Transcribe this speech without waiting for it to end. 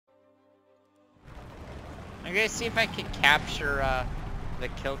I'm gonna see if I can capture the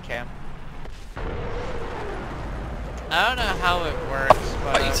kill cam. I don't know how it works,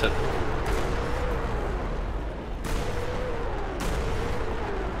 but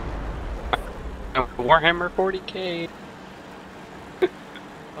Warhammer 40K.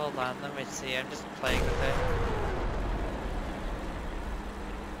 hold on, let me see. I'm just playing with it.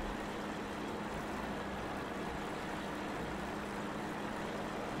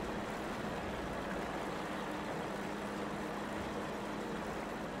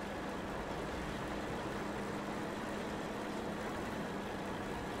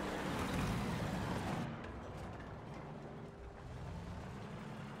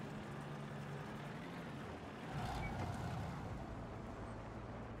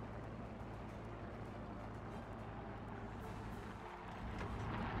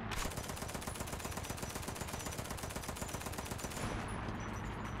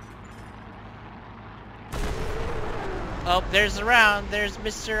 Oh, there's a round. There's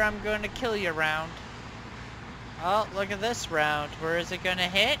Mr. I'm going to kill you round. Oh, look at this round. Where is it going to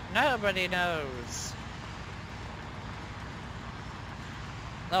hit? Nobody knows.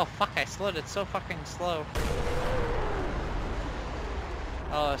 Oh, fuck, I slowed it so fucking slow.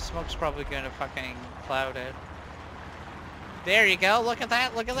 Oh, smoke's probably going to fucking cloud it. There you go. Look at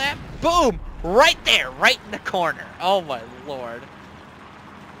that. Look at that. Boom! Right there. Right in the corner. Oh, my lord.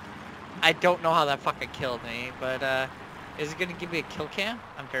 I don't know how that fucking killed me, but, is it gonna give me a kill cam?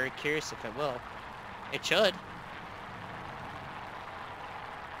 I'm very curious if it will. It should.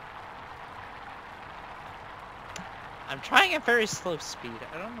 I'm trying at very slow speed.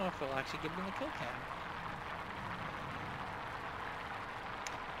 I don't know if it'll actually give me the kill cam.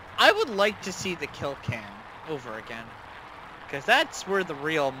 I would like to see the kill cam over again. Because that's where the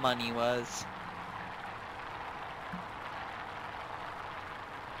real money was.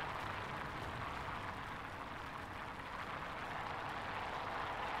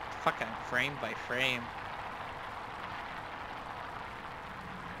 Fucking frame by frame.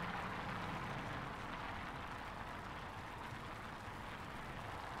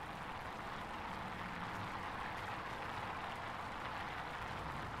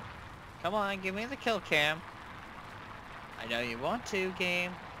 Come on, give me the kill cam. I know you want to,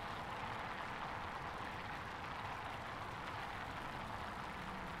 game.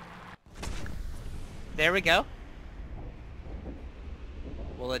 There we go.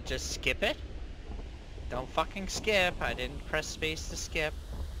 Will it just skip it? Don't fucking skip. I didn't press space to skip.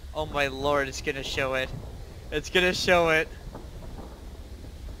 Oh my lord, it's gonna show it. It's gonna show it.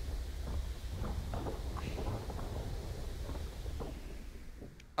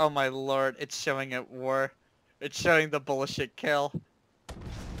 Oh my lord, it's showing it war. It's showing the bullshit kill.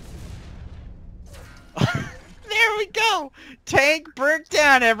 There we go! Tank burnt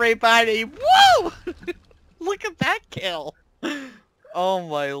down, everybody! Woo! Look at that kill! Oh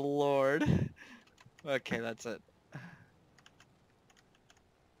my lord. Okay, that's it.